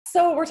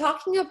So we're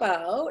talking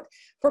about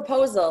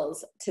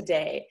proposals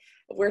today.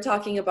 We're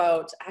talking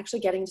about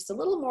actually getting just a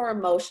little more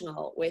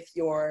emotional with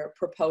your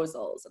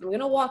proposals. And I'm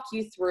going to walk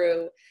you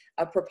through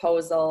a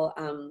proposal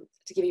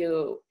to give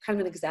you kind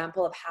of an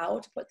example of how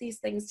to put these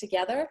things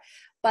together.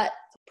 But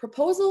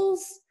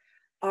proposals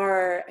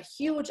are a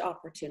huge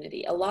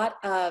opportunity. A lot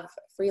of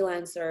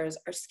freelancers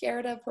are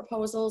scared of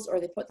proposals, or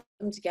they put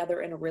them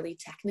together in a really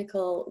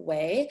technical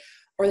way,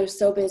 or they're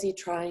so busy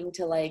trying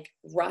to like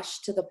rush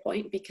to the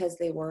point because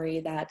they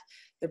worry that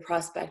their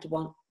prospect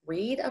won't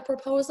read a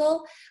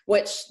proposal,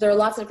 which there are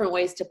lots of different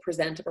ways to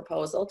present a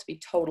proposal, to be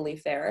totally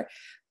fair.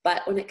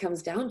 But when it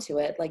comes down to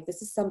it, like,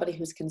 this is somebody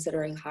who's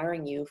considering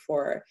hiring you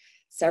for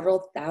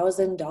several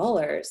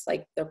 $1,000s.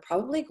 Like, they're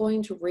probably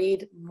going to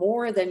read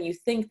more than you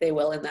think they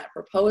will in that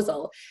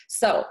proposal.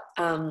 So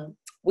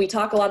we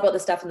talk a lot about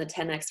this stuff in the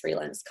 10x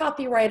Freelance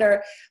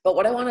Copywriter, but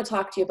what I want to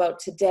talk to you about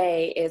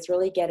today is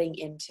really getting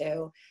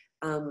into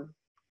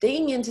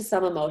digging into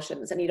some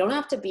emotions. And you don't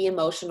have to be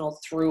emotional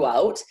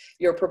throughout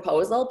your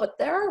proposal, but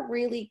there are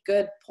really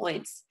good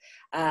points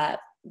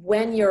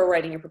when you're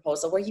writing your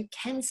proposal where you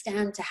can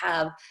stand to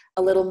have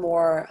a little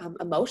more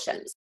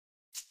emotions.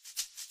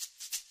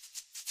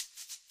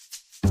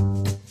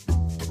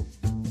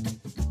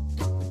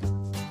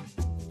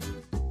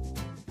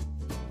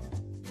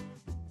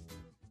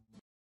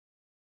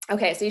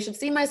 Okay, so you should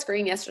see my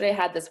screen. Yesterday I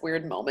had this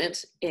weird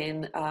moment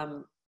in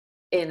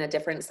a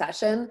different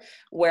session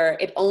where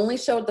it only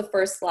showed the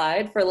first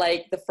slide for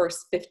like the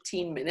first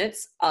 15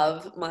 minutes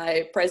of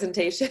my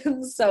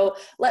presentation. So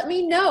let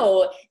me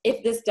know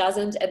if this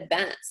doesn't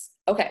advance.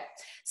 Okay,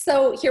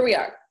 so here we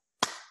are.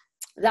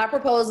 That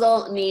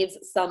proposal needs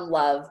some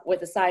love,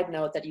 with a side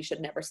note that you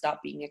should never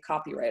stop being a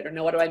copywriter.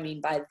 Now, what do I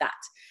mean by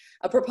that?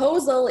 A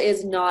proposal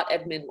is not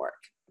admin work.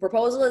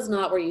 Proposal is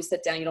not where you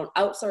sit down, you don't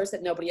outsource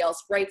it, nobody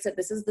else writes it.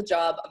 This is the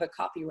job of a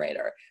copywriter,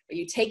 where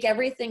you take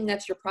everything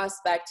that your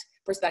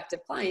prospective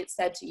client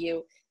said to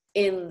you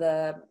in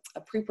the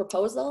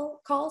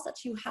pre-proposal calls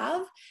that you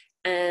have,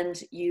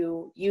 and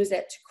you use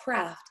it to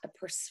craft a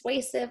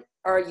persuasive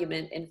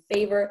argument in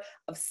favor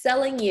of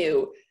selling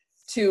you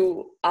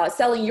to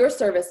selling your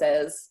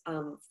services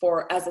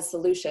as a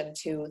solution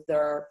to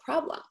their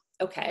problem.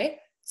 Okay,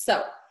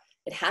 so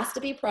it has to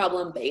be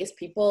problem-based.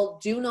 People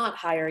do not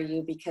hire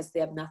you because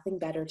they have nothing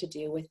better to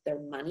do with their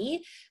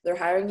money. They're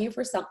hiring you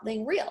for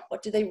something real.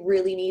 What do they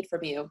really need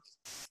from you?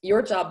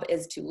 Your job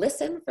is to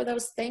listen for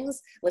those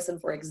things, listen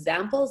for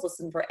examples,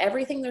 listen for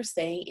everything they're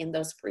saying in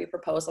those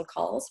pre-proposal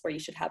calls, where you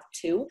should have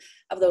 2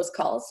 of those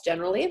calls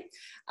generally.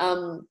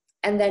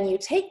 And then you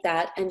take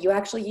that and you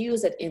actually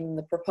use it in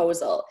the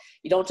proposal.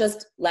 You don't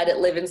just let it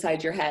live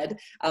inside your head,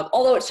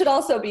 although it should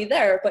also be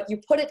there, but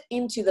you put it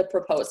into the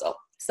proposal.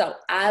 So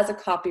as a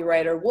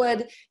copywriter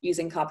would,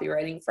 using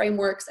copywriting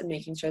frameworks and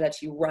making sure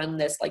that you run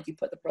this like you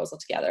put the proposal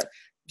together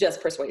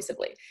just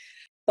persuasively.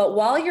 But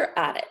while you're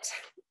at it,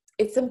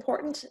 it's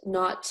important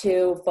not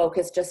to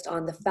focus just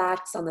on the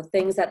facts, on the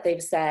things that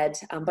they've said,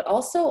 but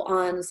also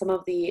on some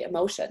of the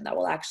emotion that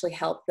will actually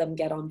help them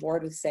get on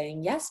board with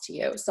saying yes to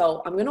you.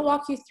 So I'm going to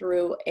walk you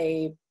through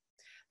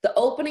the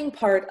opening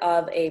part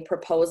of a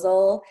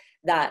proposal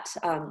that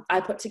I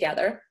put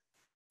together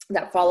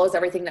that follows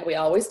everything that we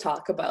always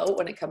talk about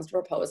when it comes to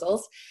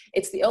proposals.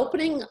 It's the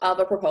opening of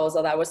a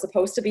proposal that was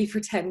supposed to be for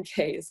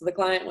 10K. So the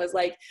client was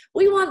like,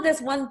 we want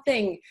this one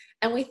thing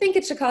and we think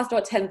it should cost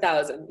about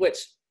 10,000, which,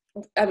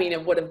 I mean,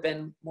 it would have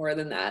been more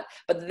than that,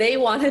 but they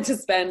wanted to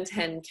spend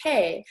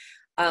 10K.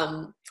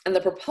 And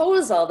the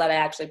proposal that I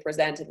actually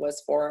presented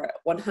was for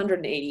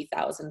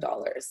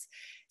 $180,000.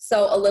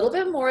 So a little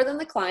bit more than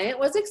the client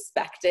was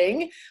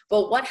expecting,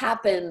 but what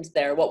happened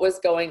there, what was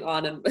going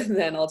on, and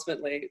then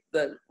ultimately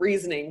the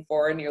reasoning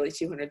for nearly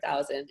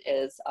 $200,000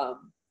 is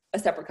a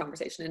separate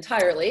conversation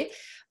entirely.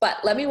 But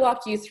let me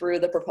walk you through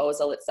the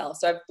proposal itself.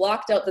 So I've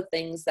blocked out the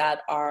things that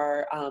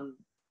are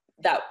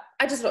that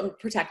I just am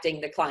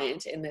protecting the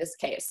client in this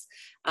case.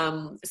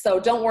 So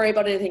don't worry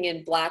about anything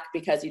in black,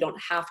 because you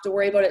don't have to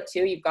worry about it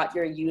too. You've got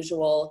your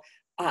usual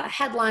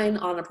headline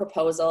on a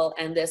proposal,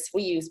 and this,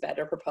 we use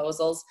Better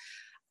Proposals.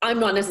 I'm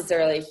not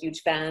necessarily a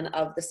huge fan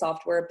of the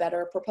software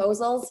Better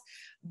Proposals,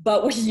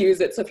 but we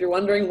use it. So if you're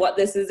wondering what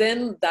this is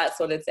in,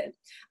 that's what it's in.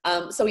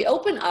 So we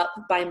open up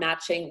by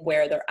matching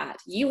where they're at.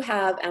 You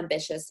have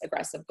ambitious,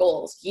 aggressive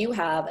goals. You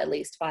have at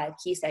least 5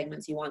 key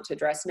segments you want to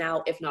address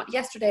now, if not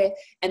yesterday.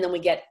 And then we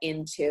get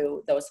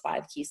into those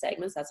 5 key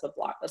segments. That's what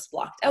was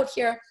blocked out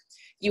here.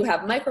 You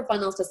have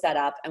microfunnels to set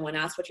up, and when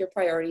asked what your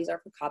priorities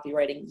are for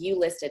copywriting, you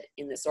list it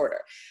in this order.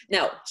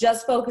 Now,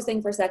 just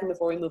focusing for a second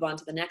before we move on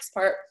to the next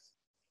part,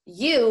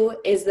 you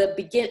is at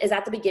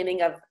the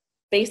beginning of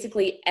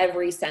basically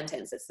every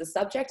sentence. It's the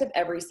subject of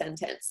every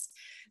sentence.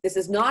 This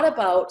is not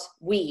about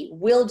we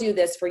will do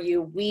this for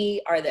you.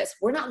 We are this.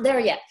 We're not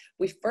there yet.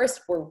 We're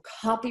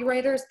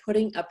copywriters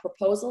putting a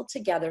proposal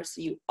together.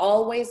 So you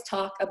always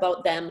talk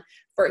about them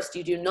first.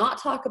 You do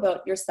not talk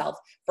about yourself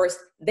first.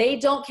 They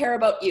don't care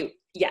about you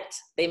yet.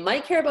 They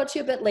might care about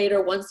you a bit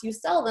later once you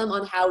sell them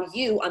on how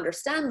you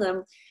understand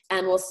them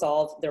and will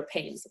solve their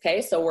pains.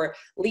 Okay. So we're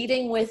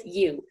leading with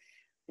you.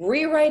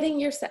 Rewriting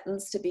your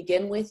sentence to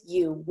begin with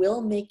you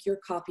will make your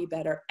copy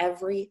better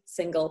every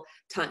single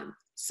time.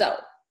 So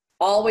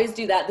always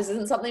do that. This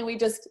isn't something we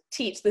just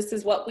teach. This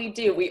is what we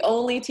do. We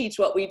only teach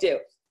what we do.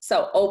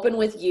 So open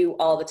with you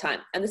all the time.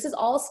 And this is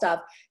all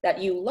stuff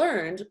that you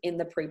learned in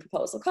the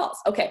pre-proposal calls.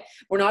 Okay,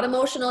 we're not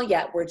emotional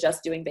yet. We're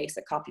just doing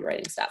basic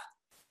copywriting stuff.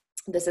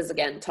 This is,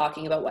 again,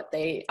 talking about what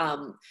they,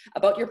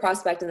 about your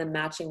prospect and then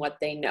matching what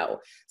they know.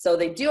 So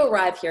they do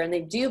arrive here and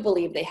they do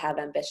believe they have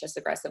ambitious,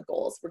 aggressive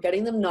goals. We're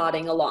getting them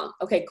nodding along.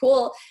 Okay,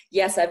 cool.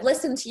 Yes, I've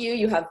listened to you.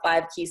 You have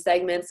 5 key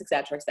segments, et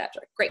cetera, et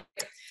cetera. Great.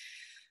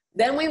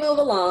 Then we move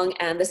along,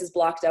 and this is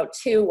blocked out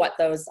too, what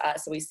those,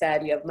 so we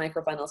said you have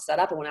microfunnels set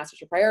up, and when asked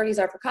what your priorities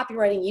are for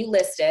copywriting, you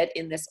listed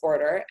in this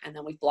order, and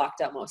then we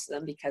blocked out most of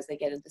them because they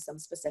get into some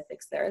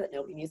specifics there that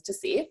nobody needs to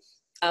see.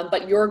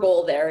 But your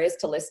goal there is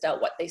to list out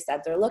what they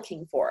said they're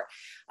looking for.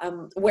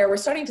 Where we're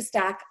starting to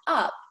stack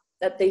up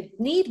that they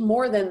need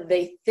more than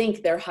they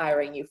think they're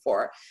hiring you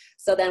for.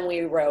 So then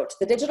we wrote,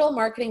 the digital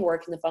marketing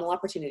work and the funnel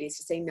opportunities,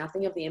 to say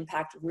nothing of the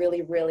impact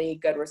really, really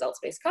good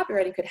results-based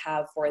copywriting could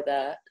have for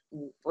the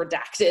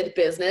redacted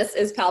business,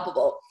 is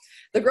palpable.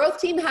 The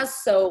growth team has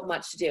so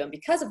much to do, and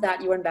because of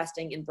that, you are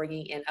investing in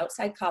bringing in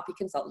outside copy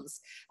consultants,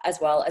 as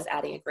well as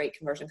adding a great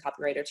conversion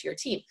copywriter to your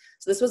team.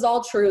 So this was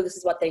all true. This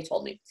is what they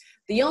told me.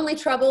 The only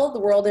trouble, the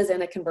world is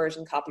in a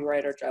conversion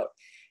copywriter drought.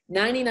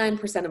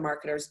 99% of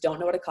marketers don't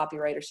know what a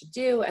copywriter should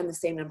do, and the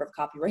same number of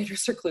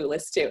copywriters are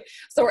clueless too.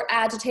 So we're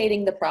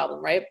agitating the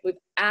problem, right? We're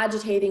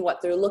agitating what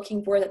they're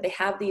looking for, that they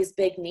have these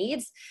big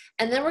needs,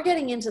 and then we're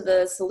getting into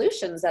the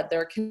solutions that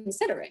they're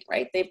considering,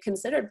 right? They've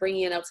considered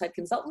bringing in outside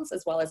consultants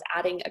as well as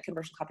adding a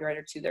conversion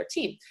copywriter to their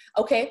team.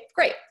 Okay,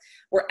 great.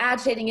 We're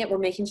agitating it. We're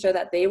making sure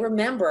that they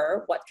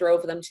remember what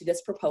drove them to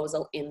this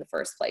proposal in the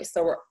first place.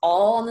 So we're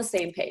all on the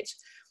same page.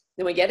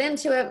 Then we get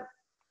into it.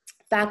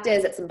 Fact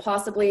is, it's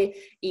impossibly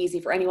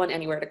easy for anyone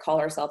anywhere to call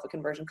herself a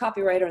conversion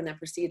copywriter and then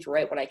proceed to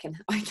write what I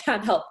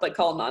can't help but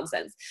call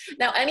nonsense.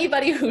 Now,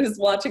 anybody who's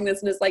watching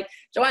this and is like,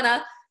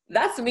 Joanna,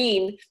 that's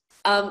mean.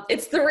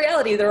 It's the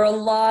reality. There are a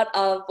lot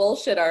of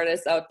bullshit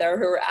artists out there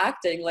who are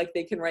acting like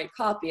they can write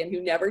copy and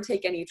who never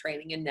take any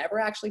training and never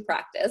actually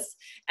practice.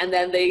 And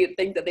then they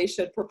think that they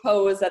should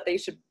propose that they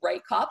should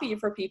write copy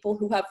for people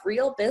who have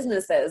real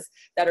businesses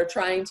that are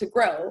trying to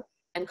grow.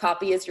 And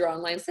copy is your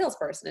online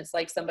salesperson. It's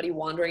like somebody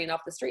wandering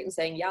off the street and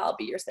saying, yeah, I'll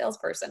be your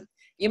salesperson.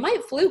 You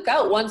might fluke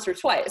out once or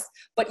twice,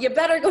 but you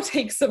better go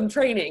take some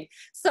training.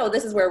 So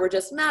this is where we're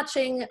just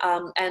matching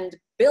and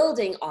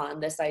building on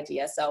this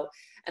idea. So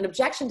an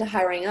objection to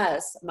hiring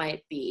us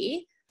might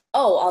be,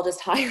 oh, I'll just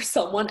hire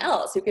someone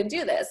else who can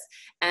do this.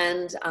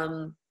 And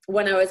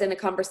when I was in a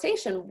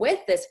conversation with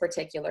this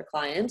particular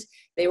client,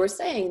 they were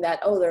saying that,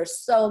 oh,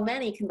 there's so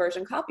many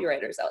conversion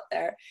copywriters out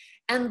there.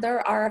 And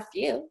there are a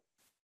few.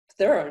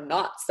 There are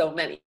not so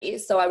many.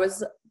 So I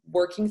was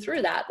working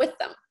through that with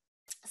them,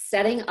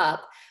 setting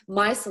up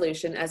my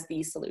solution as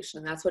the solution.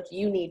 And that's what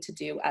you need to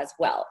do as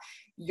well.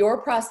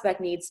 Your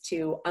prospect needs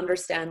to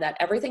understand that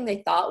everything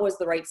they thought was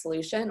the right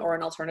solution or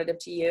an alternative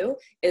to you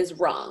is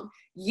wrong.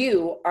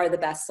 You are the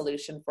best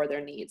solution for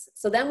their needs.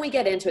 So then we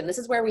get into it, and this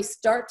is where we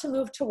start to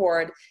move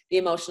toward the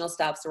emotional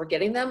stuff. So we're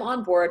getting them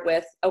on board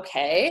with,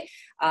 okay,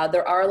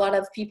 there are a lot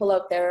of people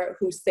out there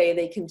who say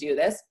they can do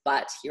this,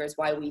 but here's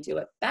why we do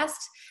it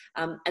best.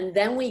 And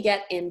then we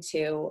get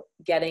into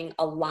getting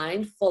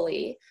aligned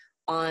fully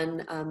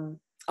on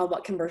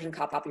what conversion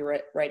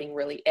copywriting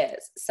really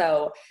is.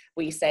 So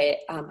we say,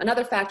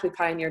 another fact, we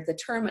pioneered the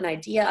term and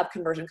idea of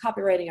conversion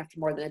copywriting after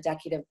more than a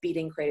decade of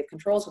beating creative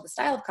controls with a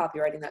style of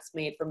copywriting that's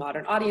made for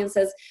modern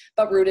audiences,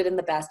 but rooted in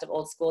the best of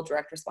old school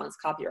direct response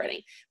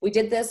copywriting. We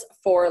did this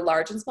for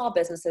large and small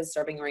businesses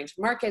serving a range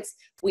of markets.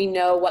 We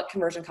know what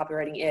conversion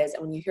copywriting is,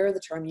 and when you hear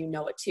the term, you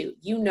know it too.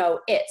 You know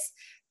it's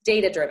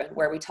data-driven,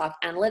 where we talk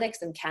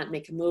analytics and can't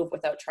make a move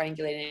without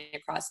triangulating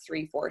across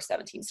 3, 4,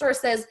 17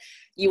 sources,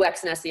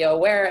 UX and SEO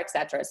aware,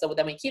 etc. So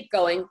then we keep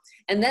going.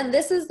 And then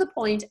this is the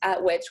point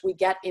at which we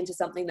get into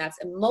something that's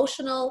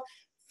emotional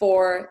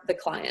for the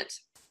client.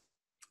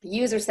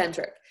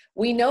 User-centric.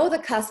 We know the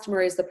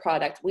customer is the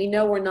product. We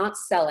know we're not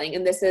selling,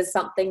 and this is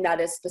something that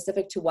is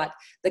specific to what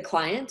the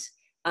client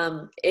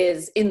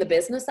is in the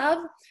business of.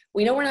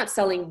 We know we're not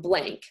selling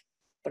blank,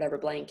 whatever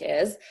blank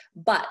is,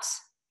 but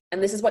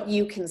and this is what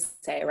you can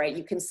say, right?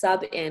 You can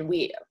sub in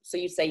so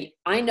you say,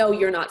 I know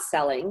you're not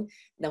selling,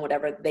 then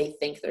whatever they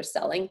think they're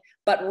selling,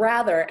 but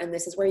rather, and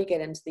this is where you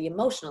get into the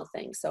emotional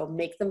thing. So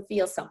make them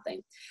feel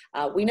something.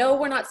 We know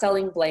we're not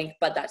selling blank,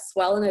 but that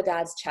swell in a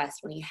dad's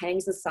chest when he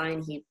hangs the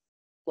sign, he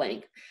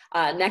blank,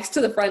 next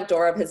to the front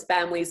door of his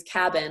family's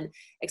cabin,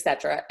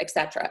 etc.,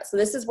 etc. So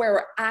this is where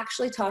we're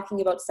actually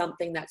talking about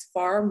something that's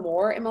far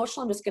more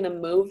emotional. I'm just going to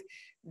move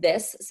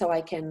this so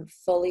I can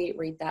fully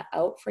read that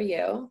out for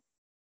you.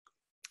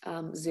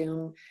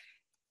 Zoom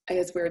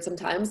is weird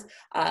sometimes.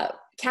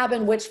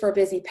 Cabin, which for a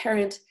busy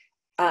parent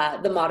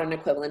the modern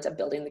equivalent of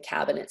building the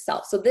cabin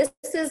itself. So this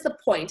is the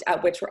point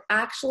at which we're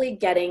actually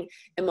getting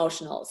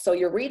emotional. So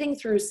you're reading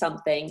through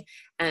something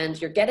and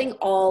you're getting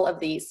all of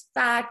these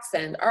facts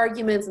and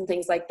arguments and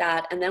things like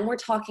that. And then we're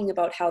talking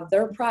about how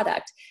their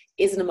product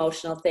is an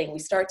emotional thing. We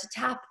start to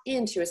tap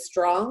into a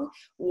strong,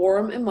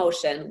 warm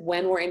emotion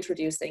when we're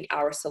introducing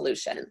our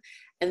solution.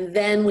 And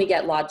then we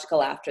get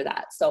logical after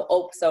that. So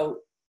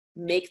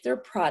make their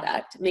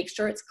product, make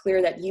sure it's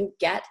clear that you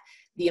get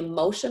the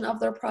emotion of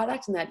their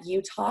product and that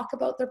you talk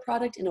about their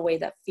product in a way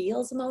that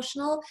feels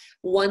emotional.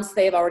 Once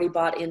they've already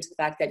bought into the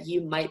fact that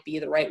you might be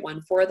the right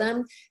one for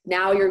them,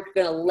 now you're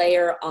going to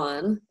layer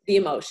on the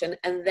emotion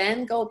and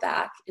then go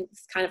back. It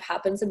kind of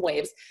happens in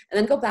waves, and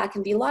then go back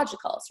and be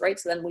logical, right?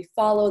 So then we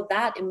follow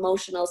that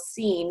emotional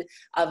scene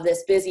of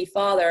this busy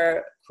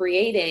father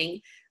creating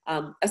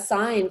a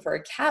sign for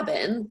a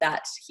cabin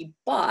that he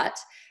bought,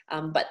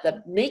 but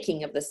the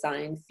making of the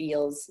sign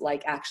feels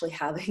like actually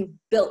having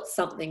built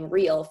something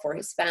real for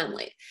his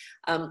family.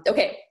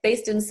 Okay,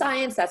 based in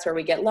science, that's where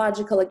we get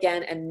logical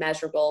again, and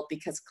measurable,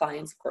 because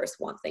clients, of course,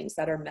 want things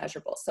that are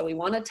measurable. So we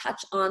want to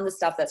touch on the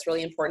stuff that's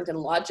really important and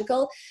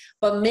logical,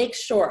 but make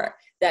sure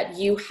that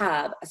you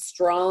have a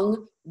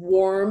strong,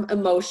 warm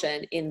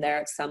emotion in there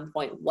at some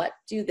point. What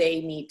do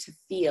they need to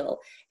feel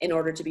in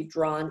order to be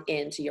drawn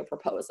into your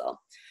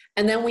proposal?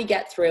 And then we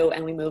get through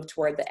and we move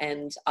toward the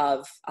end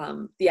of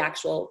the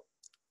actual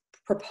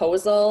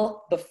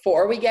proposal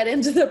before we get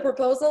into the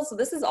proposal. So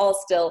this is all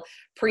still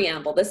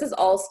preamble. This is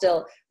all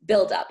still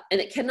build up,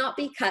 and it cannot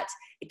be cut.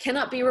 It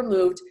cannot be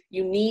removed.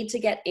 You need to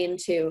get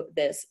into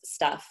this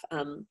stuff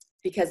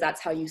because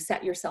that's how you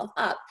set yourself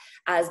up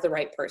as the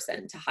right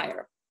person to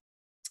hire.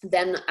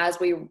 Then as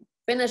we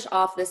finish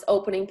off this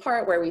opening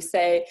part where we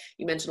say,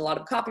 you mentioned a lot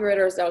of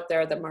copywriters out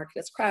there, the market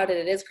is crowded,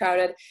 it is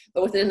crowded,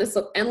 but with an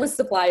endless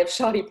supply of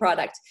shoddy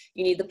product,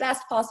 you need the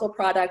best possible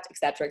product, et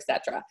cetera, et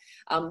cetera.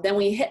 Then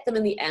we hit them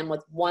in the end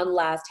with one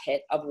last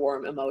hit of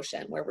warm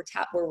emotion where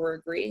we're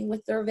agreeing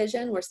with their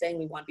vision. We're saying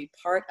we want to be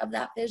part of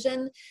that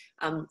vision.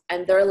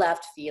 And they're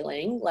left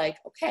feeling like,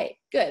 okay,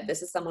 good.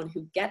 This is someone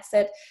who gets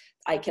it.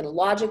 I can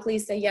logically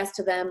say yes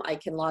to them. I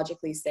can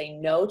logically say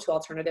no to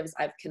alternatives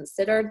I've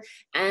considered,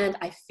 and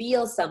I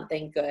feel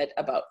something good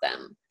about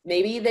them.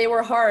 Maybe they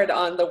were hard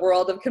on the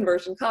world of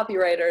conversion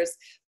copywriters,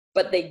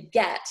 but they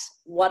get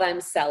what I'm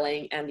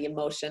selling and the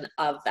emotion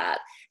of that.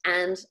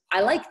 And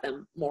I like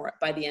them more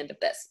by the end of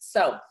this.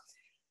 So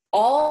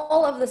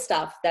all of the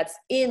stuff that's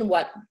in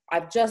what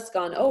I've just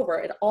gone over,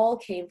 it all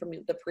came from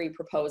the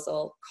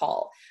pre-proposal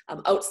call,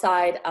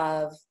 outside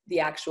of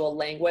the actual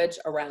language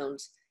around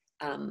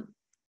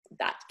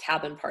that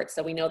cabin part.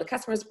 So we know the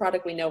customer's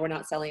product, we know we're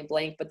not selling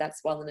blank, but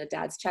that's well in a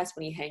dad's chest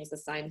when he hangs the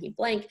sign, he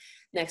blank,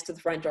 next to the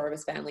front door of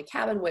his family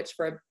cabin, which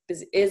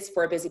is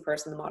for a busy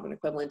person, the modern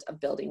equivalent of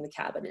building the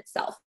cabin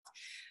itself.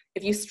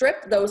 If you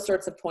strip those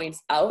sorts of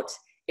points out,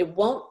 it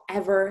won't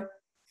ever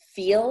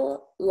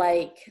feel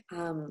like,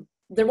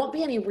 there won't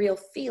be any real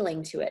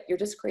feeling to it. You're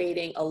just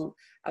creating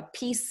a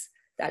piece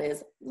that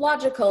is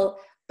logical,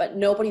 but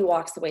nobody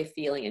walks away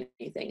feeling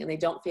anything, and they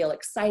don't feel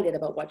excited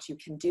about what you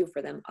can do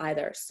for them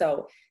either.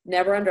 So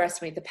never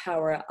underestimate the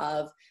power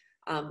of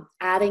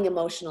adding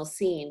emotional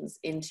scenes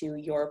into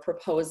your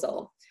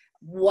proposal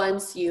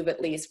once you've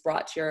at least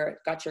got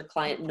your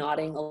client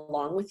nodding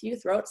along with you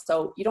throughout.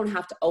 So you don't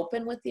have to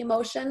open with the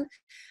emotion.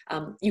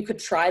 You could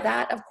try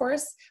that, of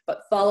course,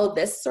 but follow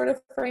this sort of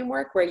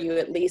framework where you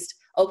at least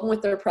open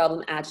with their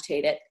problem,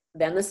 agitate it,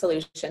 then the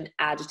solution,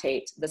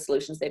 agitate the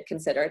solutions they've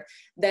considered,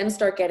 then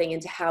start getting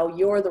into how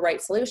you're the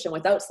right solution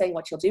without saying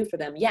what you'll do for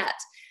them yet,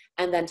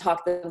 and then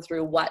talk them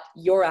through what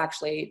you're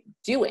actually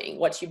doing,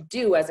 what you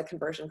do as a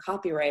conversion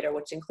copywriter,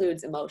 which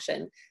includes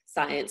emotion,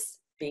 science,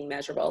 being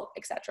measurable,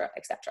 et cetera,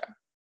 et cetera.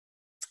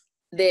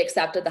 They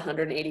accepted the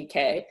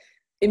 180K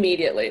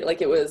immediately.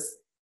 Like, it was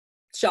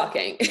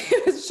shocking.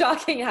 It was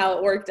shocking how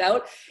it worked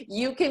out.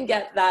 You can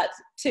get that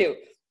too.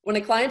 When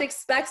a client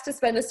expects to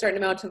spend a certain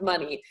amount of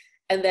money,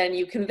 and then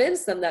you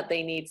convince them that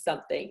they need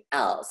something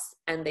else,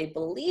 and they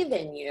believe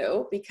in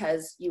you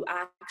because you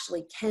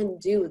actually can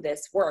do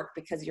this work,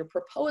 because your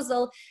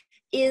proposal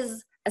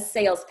is a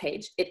sales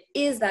page. It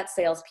is that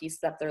sales piece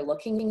that they're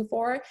looking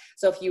for.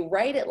 So if you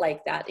write it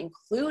like that,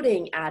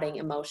 including adding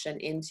emotion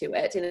into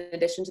it, in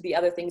addition to the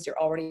other things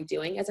you're already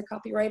doing as a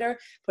copywriter,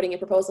 putting a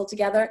proposal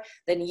together,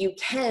 then you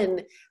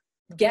can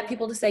get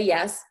people to say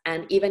yes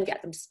and even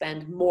get them to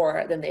spend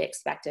more than they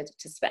expected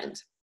to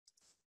spend.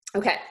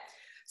 Okay.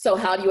 So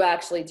how do you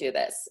actually do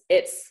this?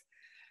 It's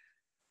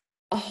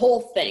a whole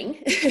thing,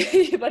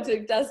 but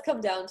it does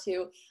come down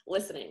to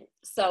listening.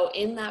 So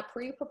in that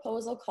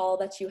pre-proposal call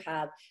that you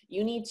have,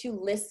 you need to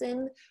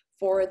listen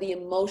for the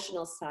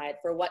emotional side,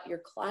 for what your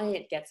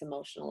client gets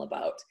emotional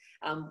about.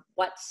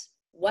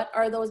 What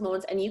are those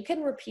moments? And you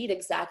can repeat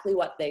exactly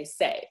what they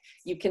say.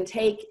 You can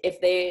take,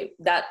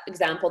 that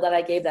example that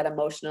I gave, that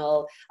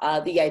emotional,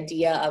 the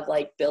idea of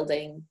like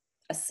building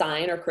a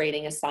sign or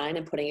creating a sign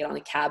and putting it on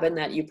a cabin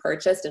that you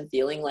purchased and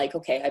feeling like,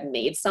 okay, I've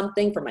made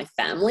something for my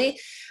family.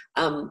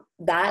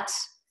 That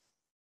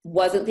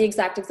wasn't the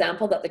exact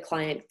example that the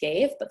client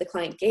gave, but the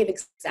client gave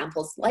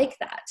examples like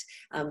that.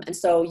 And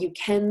so you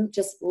can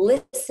just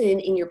listen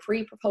in your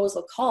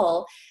pre-proposal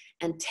call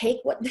and take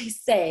what they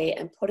say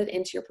and put it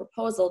into your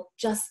proposal,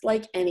 just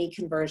like any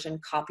conversion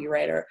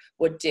copywriter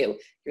would do.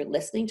 You're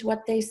listening to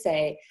what they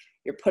say,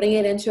 you're putting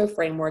it into a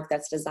framework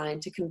that's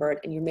designed to convert,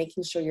 and you're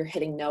making sure you're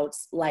hitting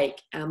notes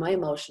like, am I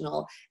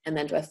emotional? And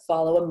then do I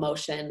follow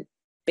emotion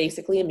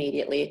basically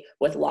immediately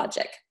with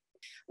logic?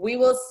 We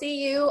will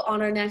see you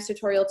on our next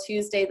tutorial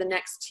Tuesday. The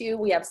next two,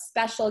 we have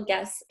special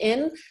guests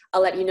in.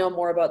 I'll let you know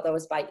more about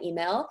those by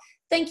email.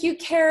 Thank you,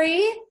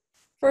 Carrie,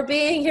 for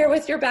being here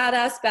with your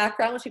badass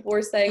background, which people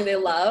were saying they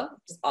love,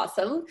 which is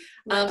awesome.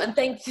 And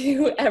thank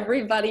you,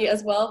 everybody,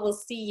 as well. We'll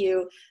see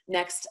you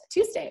next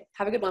Tuesday.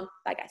 Have a good one.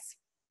 Bye, guys.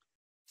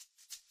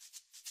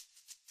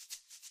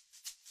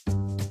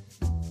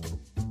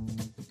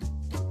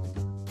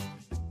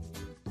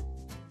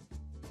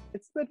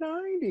 It's the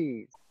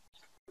 90s.